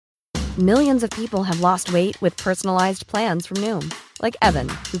Millions of people have lost weight with personalized plans from Noom. Like Evan,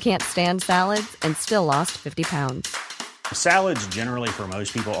 who can't stand salads and still lost 50 pounds. Salads generally for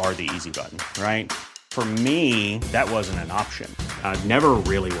most people are the easy button, right? For me, that wasn't an option. I never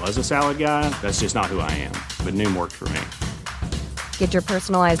really was a salad guy. That's just not who I am. But Noom worked for me. Get your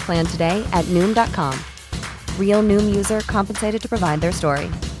personalized plan today at Noom.com. Real Noom user compensated to provide their story.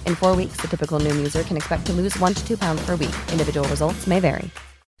 In 4 weeks, the typical Noom user can expect to lose 1 to 2 pounds per week. Individual results may vary.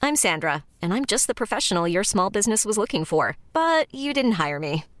 I'm Sandra, and I'm just the professional your small business was looking for. But you didn't hire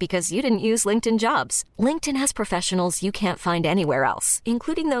me because you didn't use LinkedIn Jobs. LinkedIn has professionals you can't find anywhere else,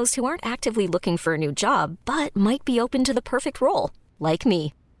 including those who aren't actively looking for a new job, but might be open to the perfect role, like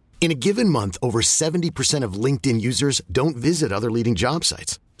me. In a given month, over 70% of LinkedIn users don't visit other leading job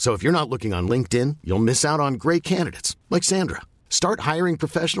sites. So if you're not looking on LinkedIn, you'll miss out on great candidates like Sandra. Start hiring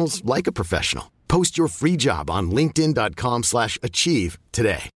professionals like a professional. Post your free job on linkedin.com/achieve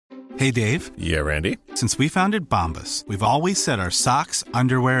today. Hey, Dave. Yeah, Randy. Since we founded Bombas, we've always said our socks,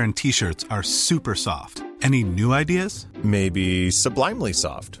 underwear, and T-shirts are super soft. Any new ideas? Maybe sublimely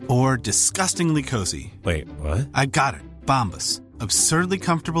soft. Or disgustingly cozy. Wait, what? I got it. Bombas. Absurdly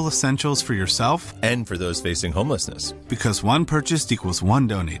comfortable essentials for yourself and for those facing homelessness. Because one purchased equals one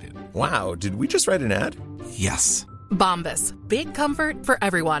donated. Wow, did we just write an ad? Yes. Bombas. Big comfort for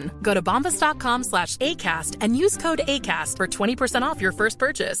everyone. Go to bombas.com/ACAST and use code ACAST for 20% off your first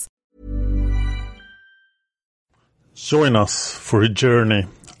purchase. Join us for a journey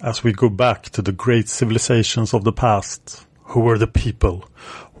as we go back to the great civilizations of the past. Who were the people?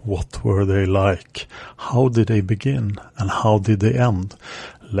 What were they like? How did they begin? And how did they end?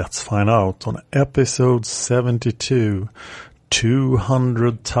 Let's find out on episode 72,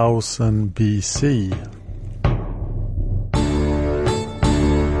 200,000 BC.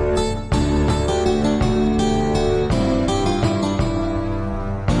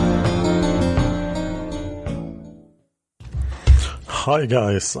 Hi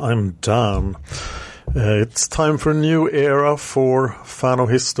guys, I'm Dan. It's time for a new era for Fan of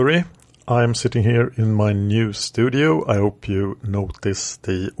History. I'm sitting here in my new studio. I hope you notice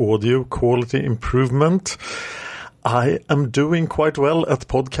the audio quality improvement. I am doing quite well at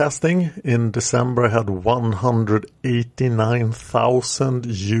podcasting. In December I had 189,000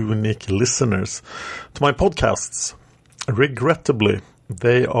 unique listeners to my podcasts. Regrettably,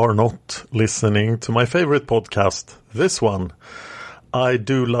 they are not listening to my favorite podcast, this one. I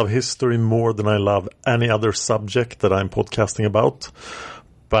do love history more than I love any other subject that I'm podcasting about.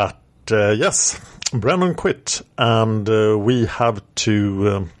 But yes, Brennan quit and we have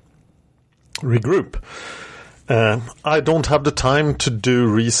to regroup. I don't have the time to do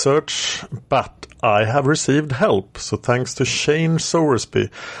research, but I have received help. So thanks to Shane Sowersby,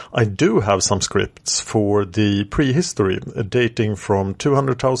 I do have some scripts for the prehistory dating from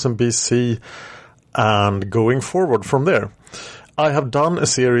 200,000 BC and going forward from there. I have done a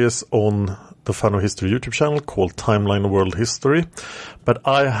series on the Fan of History YouTube channel called Timeline of World History, but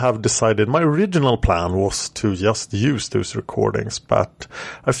I have decided my original plan was to just use those recordings, but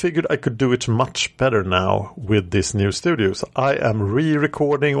I figured I could do it much better now with this new studio. So I am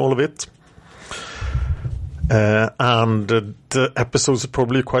re-recording all of it. And the episodes are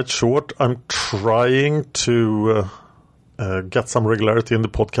probably quite short. I'm trying to get some regularity in the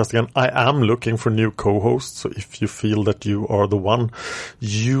podcast again. I am looking for new co-hosts, so if you feel that you are the one,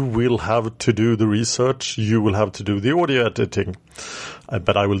 you will have to do the research, you will have to do the audio editing,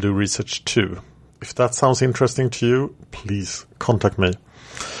 but I will do research too. If that sounds interesting to you, please contact me.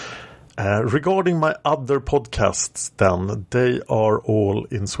 Regarding my other podcasts then, they are all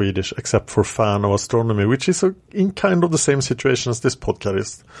in Swedish except for Fan of Astronomy, which is in kind of the same situation as this podcast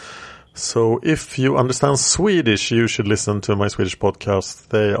is. So if you understand Swedish, you should listen to my Swedish podcast.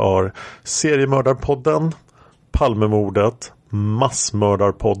 They are Seriemördarpodden, Palmemordet,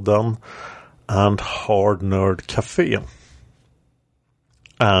 Massmördarpodden, and Hard Nerd Café.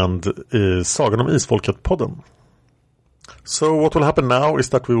 And Sagan om Isfolket-podden. So what will happen now is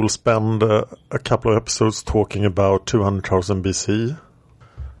that we will spend a couple of episodes talking about 200,000 BC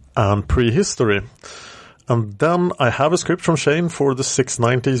and prehistory. And then I have a script from Shane for the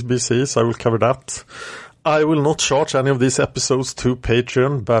 690s BC, so I will cover that. I will not charge any of these episodes to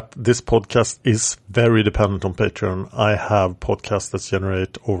Patreon, but this podcast is very dependent on Patreon. I have podcasts that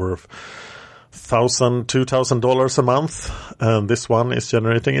generate over $1,000, $2,000 a month, and this one is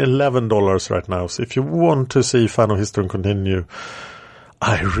generating $11 right now. So if you want to see Fan of History continue,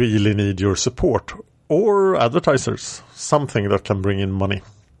 I really need your support, or advertisers, something that can bring in money.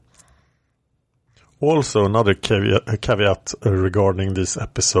 Also, another caveat regarding these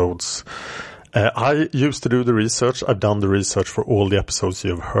episodes. I used to do the research. I've done the research for all the episodes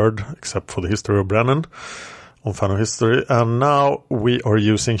you've heard, except for the history of Brennan on Fan of History. And now we are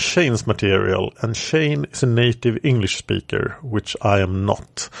using Shane's material. And Shane is a native English speaker, which I am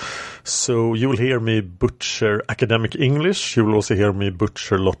not. So you will hear me butcher academic English. You will also hear me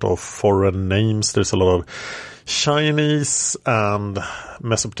butcher a lot of foreign names. There's a lot of Chinese and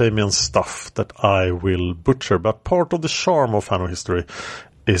Mesopotamian stuff that I will butcher. But part of the charm of Fan of History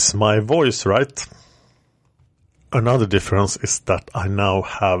is my voice, right? Another difference is that I now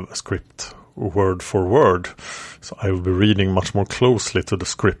have a script word for word, so I will be reading much more closely to the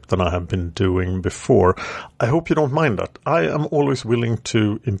script than I have been doing before. I hope you don't mind that. I am always willing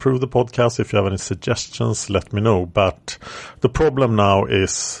to improve the podcast. If you have any suggestions, let me know. But the problem now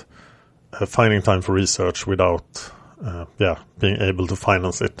is finding time for research without being able to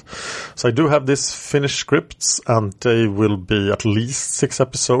finance it. So I do have these finished scripts, and they will be at least 6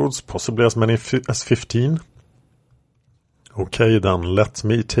 episodes, possibly as many as 15. Okay, then let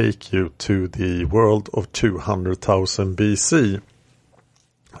me take you to the world of 200,000 BC.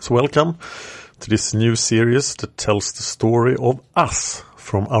 So welcome to this new series that tells the story of us,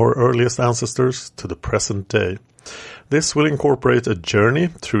 from our earliest ancestors to the present day. This will incorporate a journey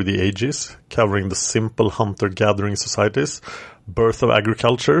through the ages, covering the simple hunter-gathering societies, birth of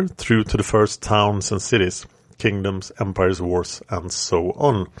agriculture, through to the first towns and cities, kingdoms, empires, wars, and so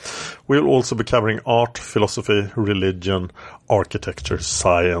on. We'll also be covering art, philosophy, religion, architecture,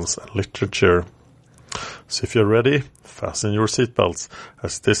 science, and literature. So if you're ready, fasten your seatbelts,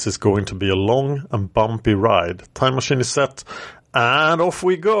 as this is going to be a long and bumpy ride. Time machine is set, and off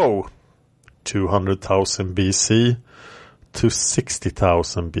we go! 200,000 BC to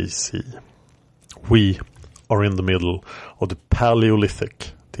 60,000 BC. We are in the middle of the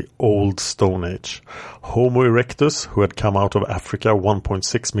Paleolithic, the Old Stone Age. Homo erectus, who had come out of Africa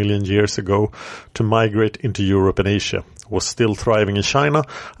 1.6 million years ago to migrate into Europe and Asia, was still thriving in China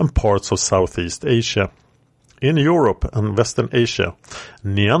and parts of Southeast Asia. In Europe and Western Asia,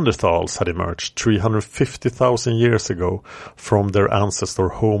 Neanderthals had emerged 350,000 years ago from their ancestor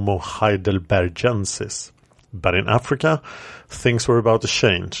Homo heidelbergensis. But in Africa, things were about to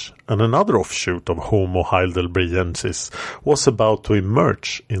change, and another offshoot of Homo heidelbergensis was about to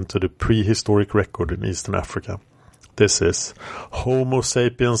emerge into the prehistoric record in Eastern Africa. This is Homo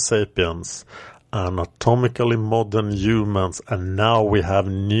sapiens sapiens, anatomically modern humans, and now we have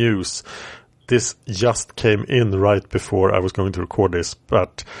news. This just came in right before I was going to record this,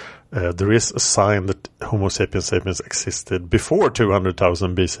 but there is a sign that Homo sapiens sapiens existed before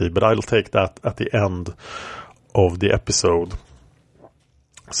 200,000 BC, but I'll take that at the end of the episode.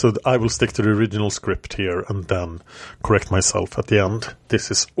 So I will stick to the original script here and then correct myself at the end.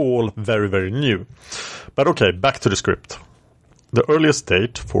 This is all very, very new. But okay, back to the script. The earliest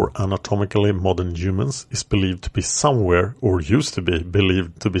date for anatomically modern humans is believed to be somewhere, or used to be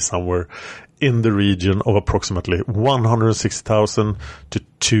believed to be somewhere, in the region of approximately 160,000 to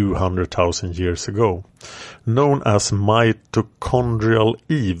 200,000 years ago, known as mitochondrial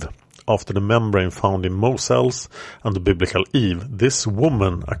Eve, after the membrane found in most cells and the biblical Eve. This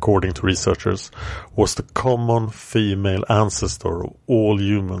woman, according to researchers, was the common female ancestor of all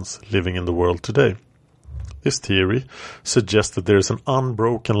humans living in the world today. This theory suggests that there is an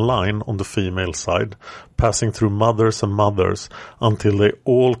unbroken line on the female side, passing through mothers and mothers until they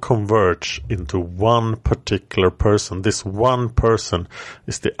all converge into one particular person. This one person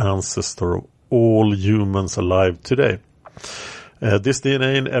is the ancestor of all humans alive today. This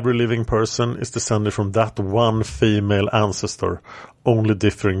DNA in every living person is descended from that one female ancestor, only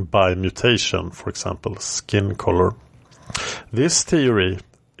differing by mutation, for example, skin color. This theory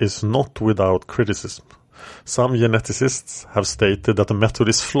is not without criticism. Some geneticists have stated that the method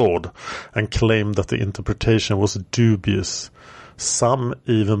is flawed and claim that the interpretation was dubious, some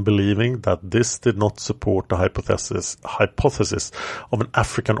even believing that this did not support the hypothesis of an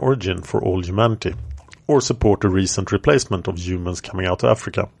African origin for all humanity, or support the recent replacement of humans coming out of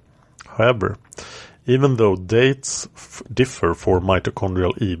Africa. However, even though dates differ for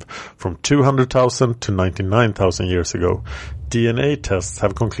mitochondrial Eve from 200,000 to 99,000 years ago, DNA tests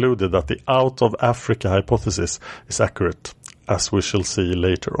have concluded that the out of Africa hypothesis is accurate, as we shall see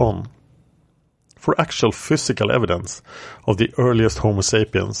later on. For actual physical evidence of the earliest Homo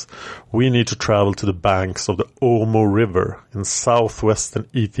sapiens, we need to travel to the banks of the Omo River in southwestern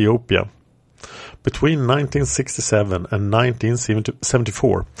Ethiopia. Between 1967 and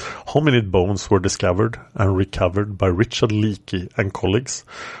 1974, hominid bones were discovered and recovered by Richard Leakey and colleagues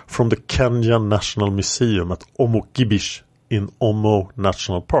from the Kenyan National Museum at Omo Gibish in Omo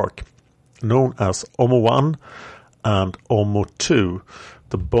National Park, known as Omo 1 and Omo 2,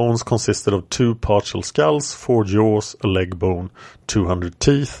 The bones consisted of 2 partial skulls, 4 jaws, a leg bone, 200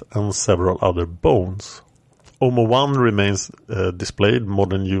 teeth, and several other bones. Homo 1 remains displayed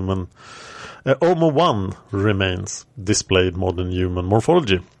modern human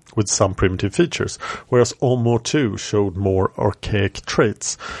morphology with some primitive features, whereas Homo 2 showed more archaic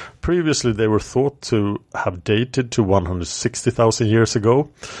traits. Previously they were thought to have dated to 160,000 years ago,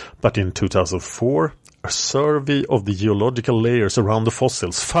 but in 2004 a survey of the geological layers around the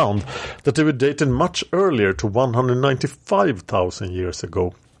fossils found that they were dated much earlier to 195,000 years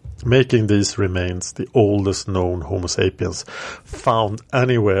ago, making these remains the oldest known Homo sapiens found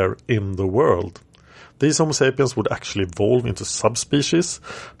anywhere in the world. These Homo sapiens would actually evolve into subspecies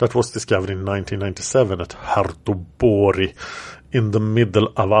that was discovered in 1997 at Hertobori in the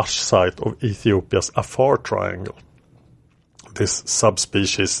Middle Avash site of Ethiopia's Afar Triangle. This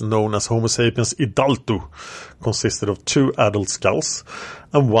subspecies, known as Homo sapiens idaltu, consisted of 2 adult skulls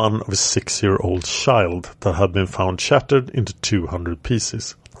and one of a 6-year-old child that had been found shattered into 200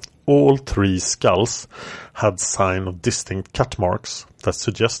 pieces. All 3 skulls had signs of distinct cut marks that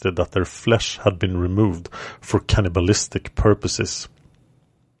suggested that their flesh had been removed for cannibalistic purposes.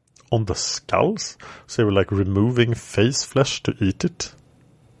 On the skulls? So they were like removing face flesh to eat it?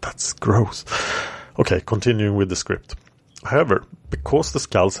 That's gross. Okay, continuing with the script. However, because the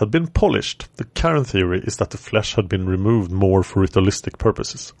skulls had been polished, the current theory is that the flesh had been removed more for ritualistic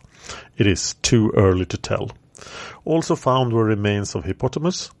purposes. It is too early to tell. Also found were remains of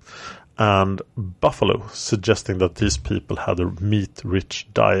hippopotamus and buffalo, suggesting that these people had a meat-rich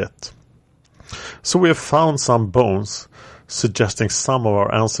diet. So we have found some bones, suggesting some of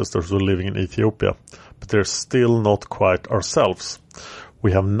our ancestors were living in Ethiopia, but they're still not quite ourselves.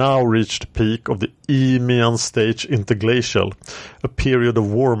 We have now reached the peak of the Eemian stage interglacial, a period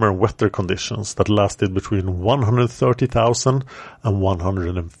of warmer and wetter conditions that lasted between 130,000 and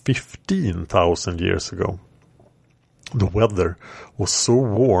 115,000 years ago. The weather was so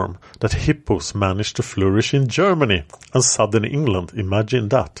warm that hippos managed to flourish in Germany and southern England. Imagine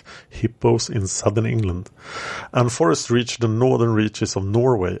that, hippos in southern England. And forests reached the northern reaches of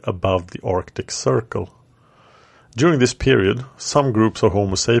Norway above the Arctic Circle. During this period, some groups of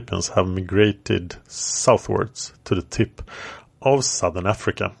Homo sapiens have migrated southwards to the tip of southern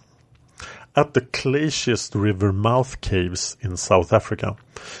Africa. At the Glaciest River mouth caves in South Africa,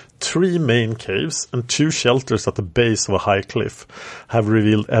 3 main caves and 2 shelters at the base of a high cliff have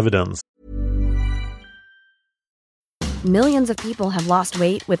revealed evidence. Millions of people have lost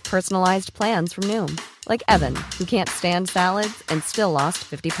weight with personalized plans from Noom. Like Evan, who can't stand salads and still lost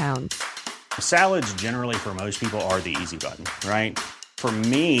 50 pounds. Salads generally for most people are the easy button, right? For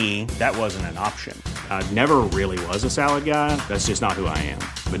me, that wasn't an option. I never really was a salad guy. That's just not who I am.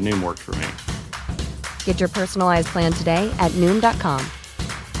 But Noom worked for me. Get your personalized plan today at Noom.com.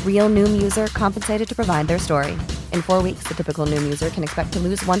 Real Noom user compensated to provide their story. In 4 weeks, the typical Noom user can expect to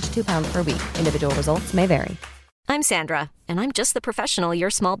lose 1 to 2 pounds per week. Individual results may vary. I'm Sandra, and I'm just the professional your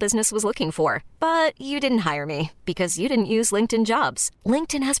small business was looking for. But you didn't hire me because you didn't use LinkedIn Jobs.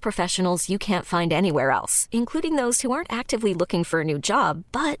 LinkedIn has professionals you can't find anywhere else, including those who aren't actively looking for a new job,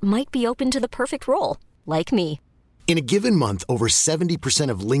 but might be open to the perfect role, like me. In a given month, over 70%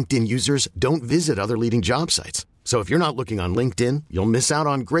 of LinkedIn users don't visit other leading job sites. So if you're not looking on LinkedIn, you'll miss out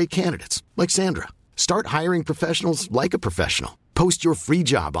on great candidates like Sandra. Start hiring professionals like a professional. Post your free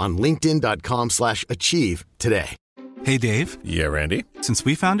job on linkedin.com/achieve today. Hey, Dave. Yeah, Randy. Since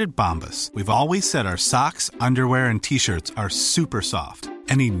we founded Bombas, we've always said our socks, underwear, and T-shirts are super soft.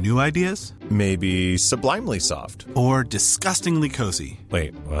 Any new ideas? Maybe sublimely soft. Or disgustingly cozy.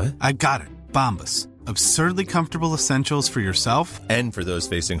 Wait, what? I got it. Bombas. Absurdly comfortable essentials for yourself And for those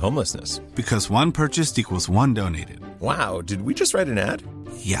facing homelessness. because one purchased equals one donated. Wow, did we just write an ad?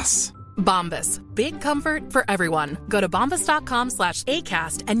 Yes. Bombas. Big comfort for everyone. Go to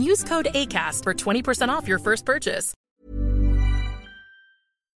bombas.com/ACAST and use code ACAST for 20% off your first purchase.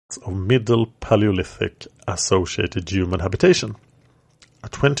 Of Middle Paleolithic associated human habitation. A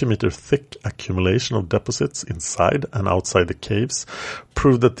 20-meter thick accumulation of deposits inside and outside the caves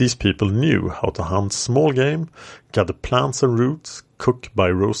proved that these people knew how to hunt small game, gather plants and roots, cook by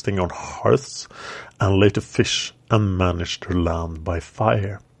roasting on hearths, and later fish and manage their land by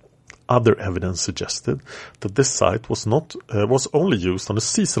fire. Other evidence suggested that this site was only used on a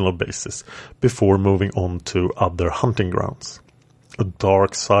seasonal basis before moving on to other hunting grounds. A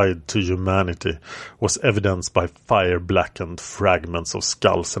dark side to humanity was evidenced by fire-blackened fragments of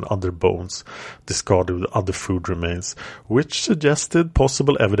skulls and other bones discarded with other food remains, which suggested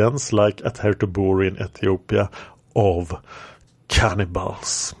possible evidence, like at Hertobori in Ethiopia, of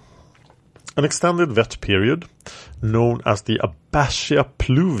cannibals. An extended wet period known as the Abbasia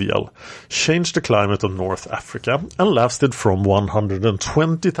Pluvial, changed the climate of North Africa and lasted from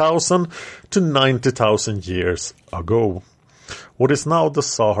 120,000 to 90,000 years ago. What is now the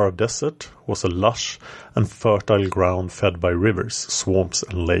Sahara Desert was a lush and fertile ground fed by rivers, swamps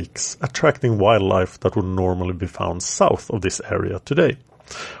and lakes, attracting wildlife that would normally be found south of this area today.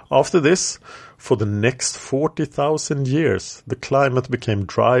 After this, for the next 40,000 years, the climate became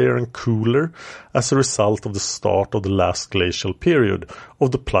drier and cooler as a result of the start of the last glacial period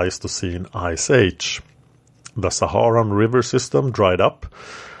of the Pleistocene Ice Age. The Saharan river system dried up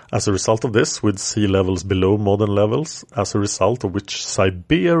as a result of this, with sea levels below modern levels, as a result of which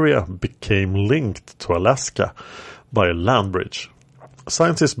Siberia became linked to Alaska by a land bridge.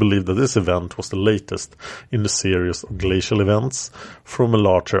 Scientists believe that this event was the latest in the series of glacial events from a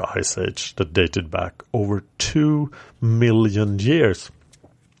larger ice age that dated back over 2 million years.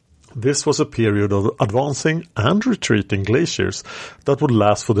 This was a period of advancing and retreating glaciers that would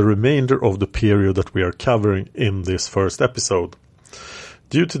last for the remainder of the period that we are covering in this first episode.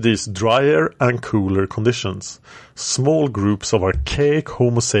 Due to these drier and cooler conditions, small groups of archaic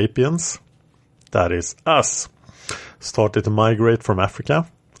Homo sapiens, that is us, started to migrate from Africa,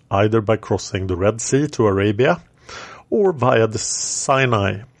 either by crossing the Red Sea to Arabia or via the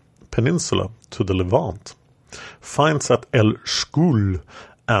Sinai Peninsula to the Levant. Finds at El Shkul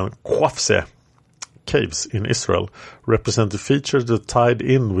and Qafzeh caves in Israel represent the features that tied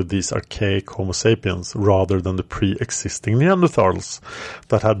in with these archaic Homo sapiens rather than the pre-existing Neanderthals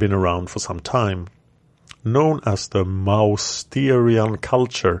that had been around for some time. Known as the Mousterian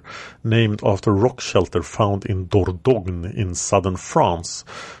culture, named after a rock shelter found in Dordogne in southern France.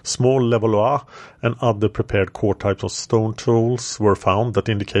 Small levallois and other prepared core types of stone tools were found that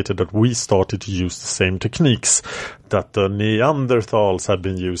indicated that we started to use the same techniques that the Neanderthals had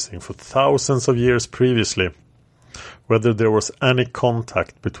been using for thousands of years previously. Whether there was any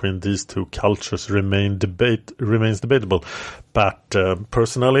contact between these two cultures remains debatable, but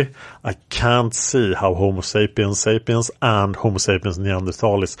personally, I can't see how Homo sapiens sapiens and Homo sapiens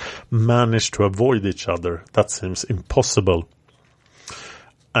neanderthalis managed to avoid each other. That seems impossible.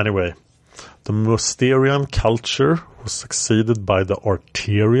 Anyway, the Mousterian culture was succeeded by the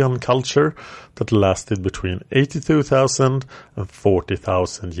Arterian culture that lasted between 82,000 and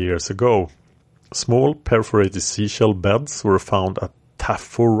 40,000 years ago. Small perforated seashell beds were found at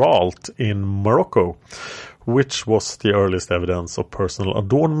Taforalt in Morocco, which was the earliest evidence of personal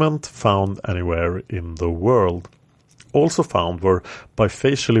adornment found anywhere in the world. Also found were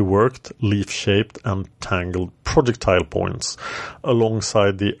bifacially worked, leaf-shaped and tangled projectile points,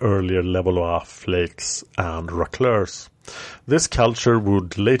 alongside the earlier levallois flakes and racleurs. This culture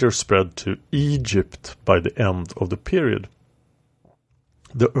would later spread to Egypt by the end of the period.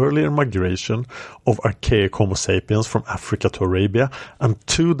 The earlier migration of archaic Homo sapiens from Africa to Arabia and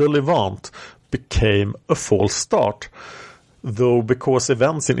to the Levant became a false start, though because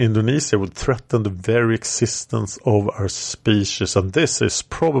events in Indonesia would threaten the very existence of our species, and this is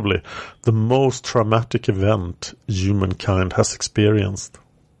probably the most traumatic event humankind has experienced.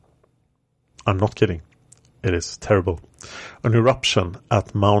 I'm not kidding. It is terrible. An eruption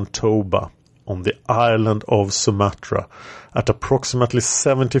at Mount Toba on the island of Sumatra at approximately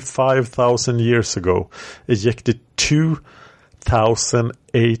 75,000 years ago ejected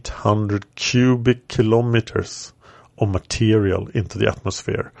 2,800 cubic kilometers of material into the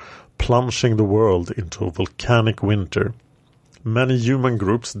atmosphere, plunging the world into a volcanic winter. Many human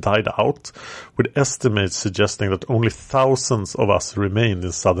groups died out, with estimates suggesting that only thousands of us remained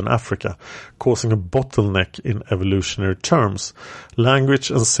in southern Africa, causing a bottleneck in evolutionary terms. Language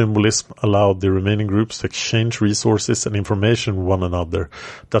and symbolism allowed the remaining groups to exchange resources and information with one another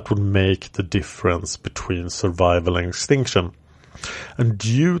that would make the difference between survival and extinction. And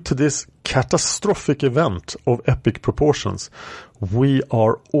due to this catastrophic event of epic proportions, we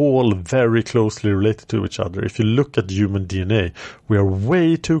are all very closely related to each other. If you look at human DNA, we are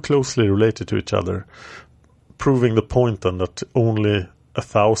way too closely related to each other, proving the point then that only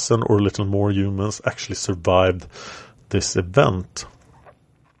 1,000 or a little more humans actually survived this event.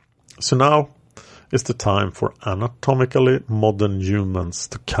 So now is the time for anatomically modern humans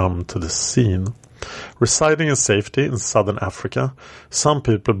to come to the scene. Residing in safety in southern Africa, some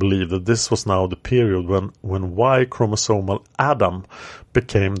people believe that this was now the period when Y-chromosomal Adam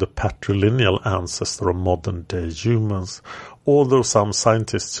became the patrilineal ancestor of modern-day humans, although some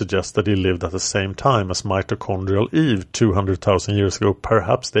scientists suggest that he lived at the same time as mitochondrial Eve 200,000 years ago.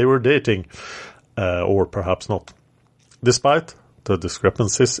 Perhaps they were dating, or perhaps not. Despite the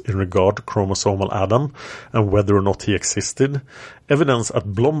discrepancies in regard to chromosomal Adam and whether or not he existed, evidence at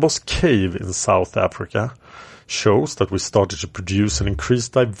Blombos Cave in South Africa shows that we started to produce an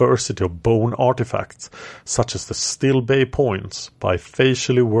increased diversity of bone artifacts, such as the still bay points, by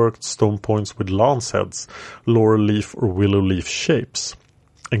facially worked stone points with lance heads, laurel leaf or willow leaf shapes,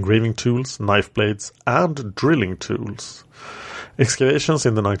 engraving tools, knife blades, and drilling tools. Excavations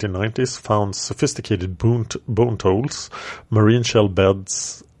in the 1990s found sophisticated bone tools, marine shell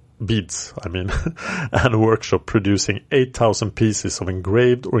beads, and a workshop producing 8,000 pieces of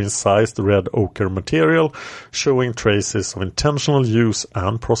engraved or incised red ochre material, showing traces of intentional use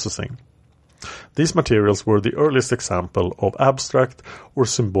and processing. These materials were the earliest example of abstract or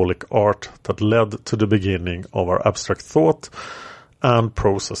symbolic art that led to the beginning of our abstract thought and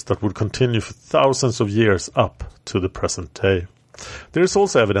process that would continue for thousands of years up to the present day. There is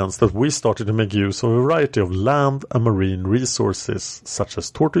also evidence that we started to make use of a variety of land and marine resources such as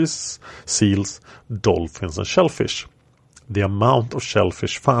tortoises, seals, dolphins and shellfish. The amount of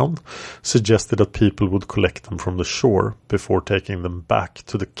shellfish found suggested that people would collect them from the shore before taking them back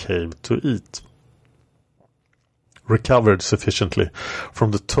to the cave to eat. Recovered sufficiently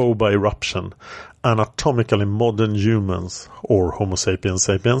from the Toba eruption, anatomically modern humans, or Homo sapiens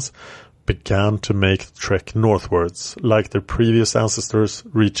sapiens, began to make the trek northwards, like their previous ancestors,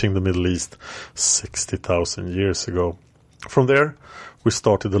 reaching the Middle East 60,000 years ago. From there, we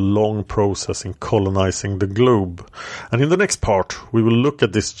started a long process in colonizing the globe. And in the next part, we will look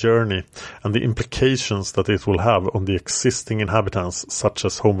at this journey and the implications that it will have on the existing inhabitants, such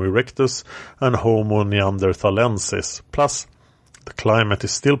as Homo erectus and Homo neanderthalensis. Plus, the climate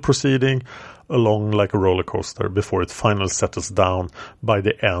is still proceeding along like a roller coaster before it finally settles down by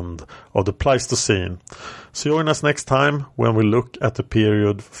the end of the Pleistocene. So join us next time when we look at the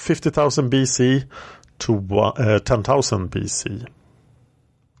period 50,000 BC to 10,000 BC.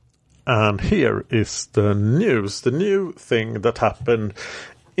 And here is the news, the new thing that happened.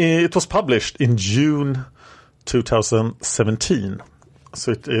 It was published in June 2017.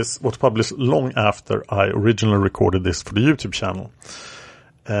 So it was published long after I originally recorded this for the YouTube channel.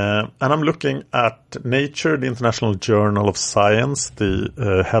 And I'm looking at Nature, the International Journal of Science.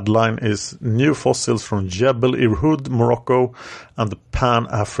 The headline is New Fossils from Jebel Irhoud, Morocco, and the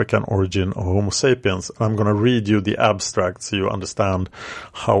Pan-African Origin of Homo sapiens. I'm going to read you the abstract so you understand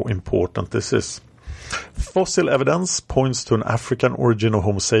how important this is. Fossil evidence points to an African origin of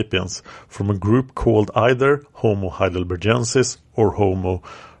Homo sapiens from a group called either Homo heidelbergensis or Homo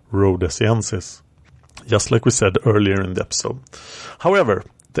rhodesiensis, just like we said earlier in the episode. However,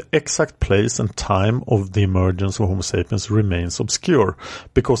 the exact place and time of the emergence of Homo sapiens remains obscure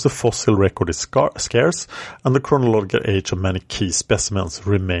because the fossil record is scarce and the chronological age of many key specimens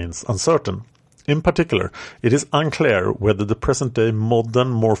remains uncertain. In particular, it is unclear whether the present-day modern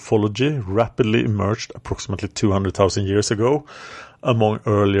morphology rapidly emerged approximately 200,000 years ago among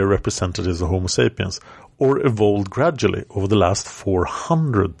earlier representatives of Homo sapiens or evolved gradually over the last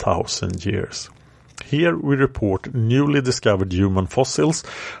 400,000 years. Here we report newly discovered human fossils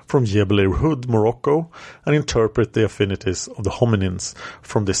from Jebel Irhoud, Morocco, and interpret the affinities of the hominins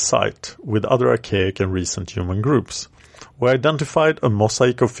from this site with other archaic and recent human groups. We identified a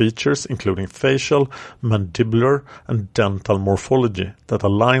mosaic of features including facial, mandibular, and dental morphology that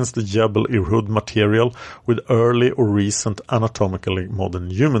aligns the Jebel Irhoud material with early or recent anatomically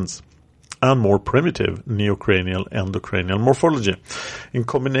modern humans, and more primitive neocranial endocranial morphology, in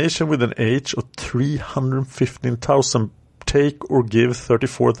combination with an age of 315,000 take or give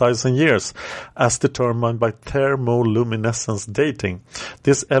 34,000 years, as determined by thermoluminescence dating.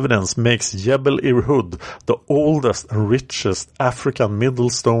 This evidence makes Jebel Irhoud the oldest and richest African Middle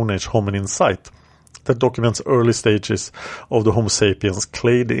Stone Age hominin site that documents early stages of the Homo sapiens,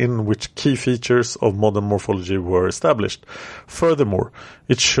 clade in which key features of modern morphology were established. Furthermore,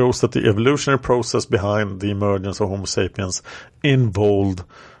 it shows that the evolutionary process behind the emergence of Homo sapiens involved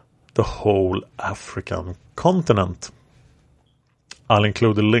the whole African continent. I'll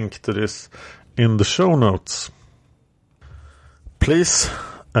include a link to this in the show notes. Please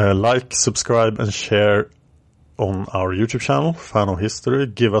like, subscribe and share on our YouTube channel, Fan of History.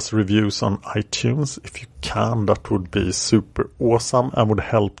 Give us reviews on iTunes if you can. That would be super awesome and would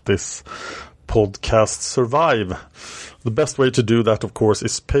help this podcast survive. The best way to do that, of course,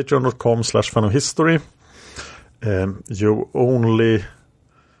 is patreon.com/fanofhistory. You only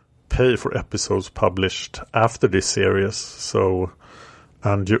pay for episodes published after this series,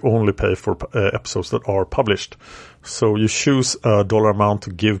 and you only pay for episodes that are published. So you choose a dollar amount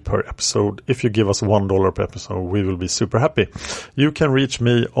to give per episode. If you give us $1 per episode, we will be super happy. You can reach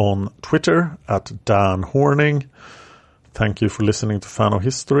me on Twitter at Dan Horning, Thank you for listening to Fan of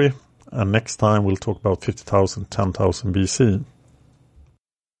History, and next time we'll talk about 50,000, 10,000 BC.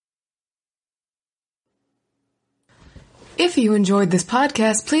 If you enjoyed this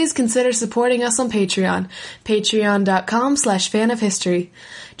podcast, please consider supporting us on Patreon. Patreon.com/fanofhistory.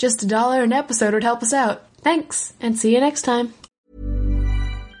 Just $1 an episode would help us out. Thanks, and see you next time.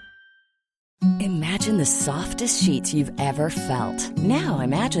 Imagine the softest sheets you've ever felt. Now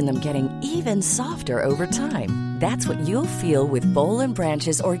imagine them getting even softer over time. That's what you'll feel with Boll &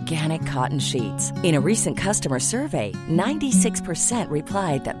 Branch's organic cotton sheets. In a recent customer survey, 96%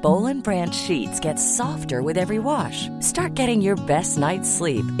 replied that Boll & Branch sheets get softer with every wash. Start getting your best night's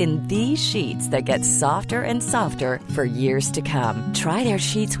sleep in these sheets that get softer and softer for years to come. Try their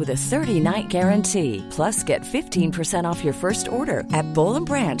sheets with a 30-night guarantee. Plus, get 15% off your first order at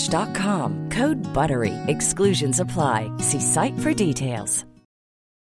bollandbranch.com. Code BUTTERY. Exclusions apply. See site for details.